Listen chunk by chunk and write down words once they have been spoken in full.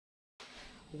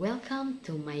Welcome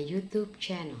to my YouTube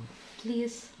channel.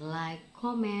 Please like,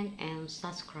 comment, and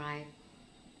subscribe.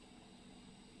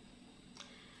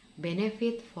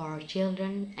 Benefit for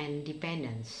children and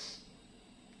dependents.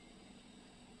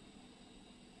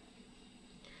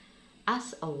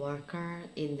 As a worker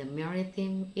in the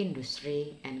maritime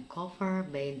industry and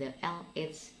covered by the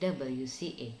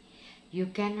LHWCA, you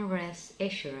can rest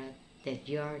assured that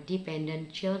your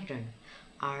dependent children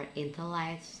are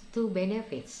entitled to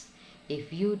benefits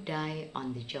if you die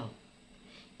on the job.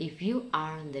 If you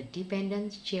are the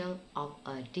dependent child of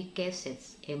a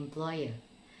deceased employer,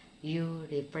 your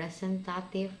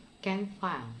representative can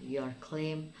file your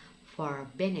claim for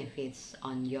benefits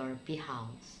on your behalf.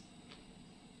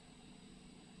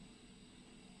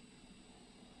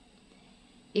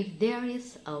 If there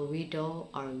is a widow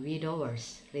or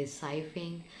widowers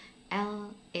receiving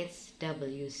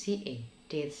LHWCA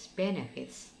death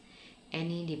benefits,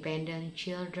 any dependent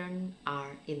children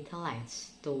are entitled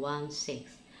to 1/6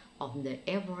 of the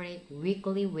average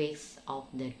weekly wage of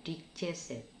the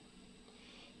deceased.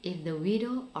 If the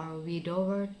widow or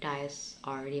widower dies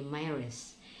or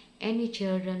remarries, any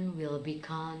children will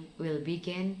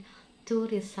begin to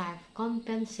receive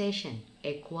compensation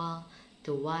equal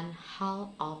to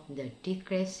 1/2 of the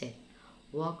deceased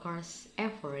worker's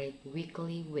average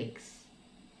weekly wage.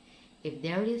 If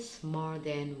there is more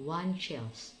than one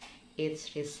child,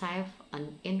 it receives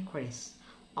an increase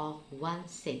of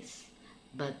 1/6,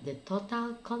 but the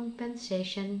total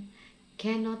compensation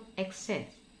cannot exceed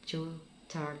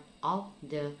 2/3 of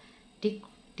the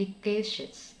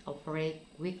deceased's average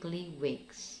weekly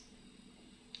wage.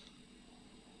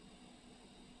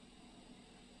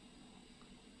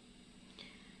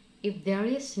 If there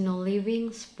is no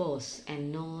living spouse and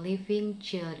no living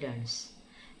children,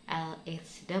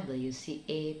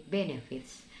 LHWCA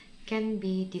benefits can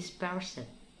be dispersed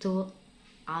to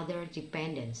other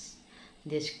dependents.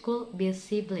 This could be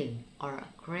siblings or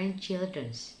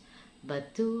grandchildren,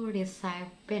 but to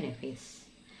receive benefits,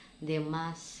 they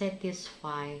must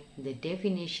satisfy the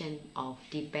definition of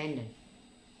dependent.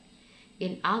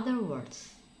 In other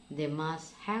words, they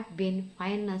must have been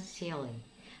financially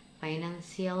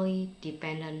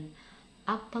dependent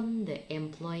upon the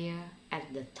employer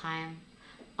at the time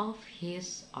of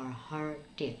his or her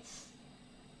death.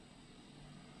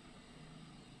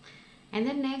 And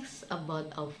then next,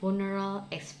 about funeral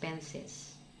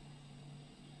expenses.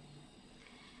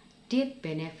 Death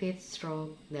benefits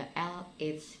through the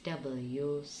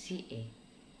LHWCA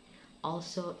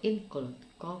also include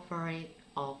coverage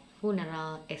of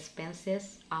funeral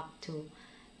expenses up to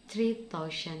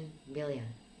 $3,000.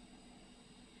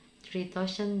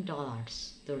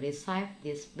 To receive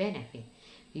this benefit,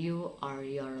 you or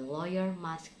your lawyer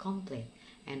must complete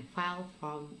and file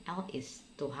Form LS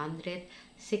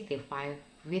 265,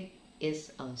 which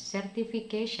is a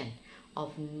certification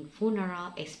of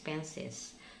funeral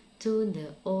expenses to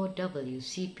the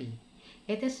OWCP.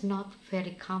 It is not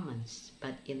very common,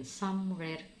 but in some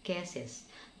rare cases,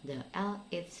 the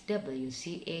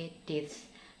LHWCA death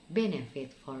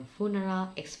benefit for funeral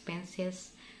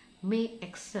expenses may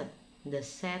exceed the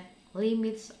set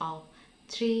limits of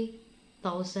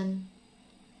 $3,000.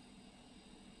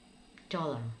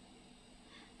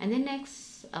 And then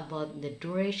next, about the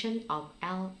duration of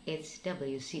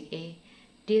LHWCA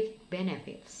death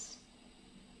benefits.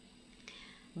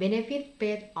 Benefit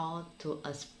paid out to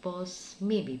a spouse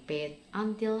may be paid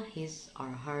until his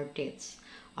or her death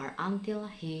or until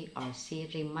he or she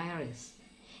remarries.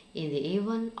 In the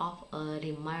event of a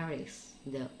remarriage,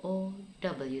 the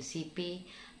OWCP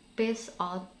pays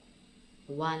out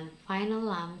one final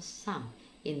lump sum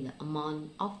in the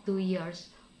amount of 2 years'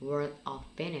 worth of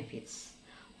benefits.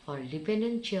 For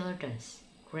dependent children,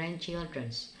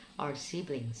 grandchildren, or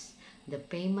siblings, the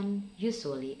payment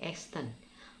usually extends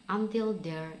until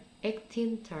their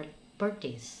 18th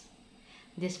birthdays.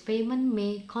 This payment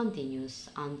may continue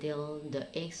until the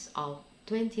age of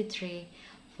 23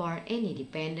 for any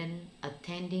dependent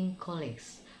attending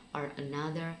college or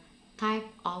another type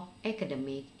of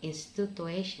academic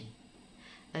institution.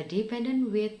 A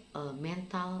dependent with a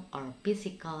mental or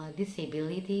physical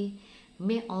disability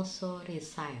may also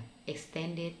receive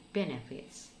extended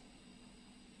benefits.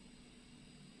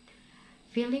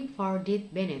 Filing for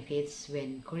death benefits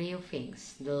when grieving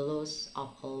the loss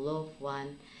of a loved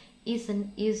one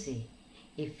isn't easy.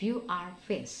 If you are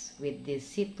faced with this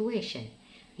situation,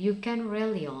 you can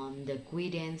rely on the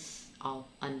guidance of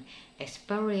an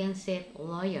experienced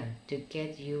lawyer to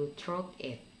get you through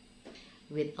it.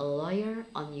 With a lawyer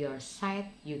on your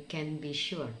side, you can be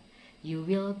sure you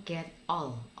will get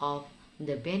all of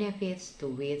the benefits to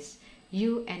which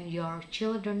you and your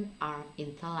children are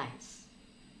entitled.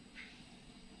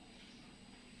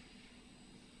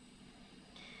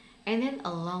 And then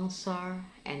longshore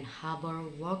and harbor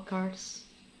workers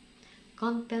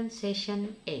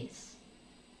compensation is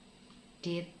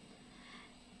death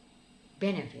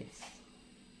benefits.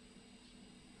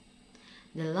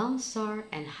 The longshore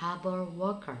and harbor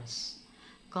workers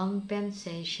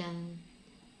compensation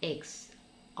X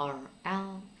or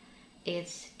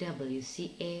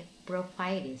LHWCA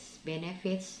provides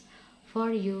benefits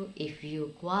for you if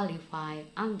you qualify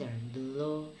under the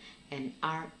law and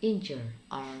are injured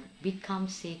or become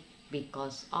sick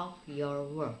because of your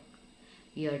work.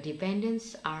 Your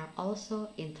dependents are also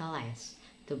entitled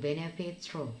to benefit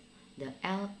through the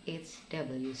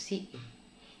LHWCA.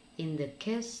 In the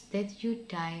case that you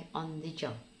die on the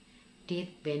job, death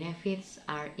benefits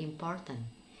are important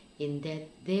in that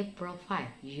they provide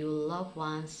your loved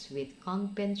ones with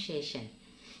compensation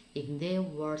if the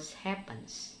worst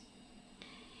happens.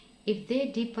 If they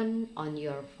depend on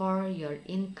you for your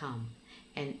income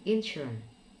and insurance,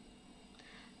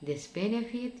 this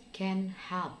benefit can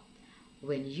help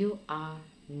when you are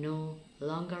no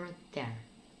longer there.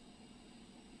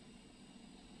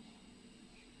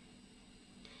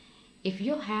 If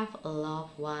you have a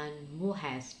loved one who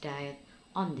has died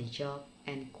on the job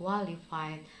and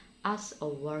qualified as a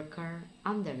worker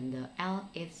under the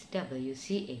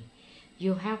LHWCA,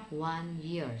 you have 1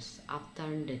 year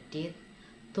after the death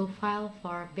to file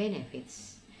for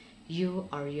benefits. You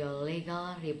or your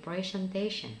legal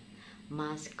representation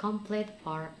must complete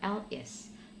for LS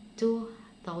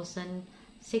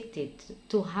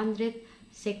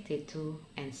 262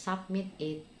 and submit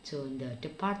it to the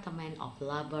Department of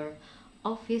Labor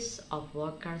Office of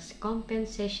Workers'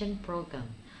 Compensation Program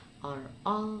or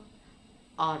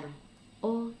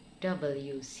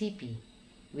OWCP.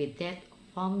 With that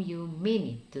form, you may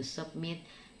need to submit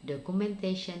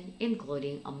documentation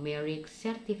including a marriage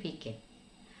certificate,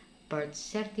 birth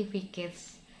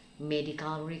certificates,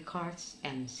 medical records,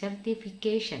 and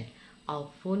certification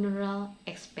of funeral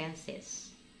expenses.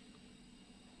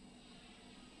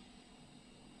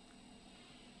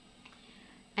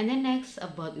 And then next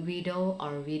about widow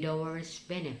or widower's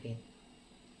benefit.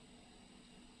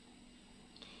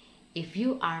 If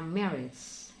you are married,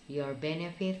 your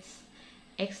benefits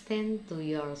extend to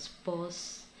your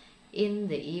spouse in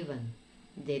the event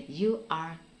that you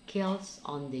are killed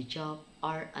on the job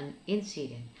or an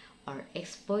incident or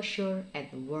exposure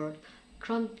at work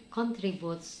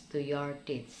contributes to your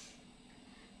death.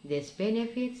 This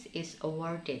benefit is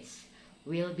awarded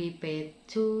will be paid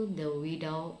to the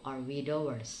widow or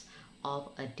widowers of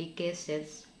a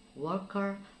deceased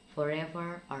worker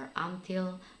forever or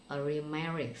until a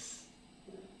remarries.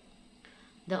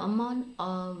 The amount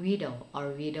a widow or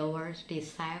widower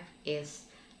receives is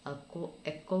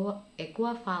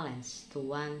equivalent to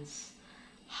one's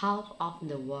half of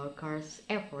the worker's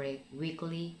average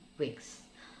weekly weeks.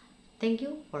 Thank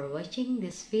you for watching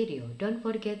this video. Don't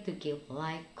forget to give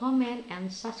like, comment,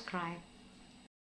 and subscribe.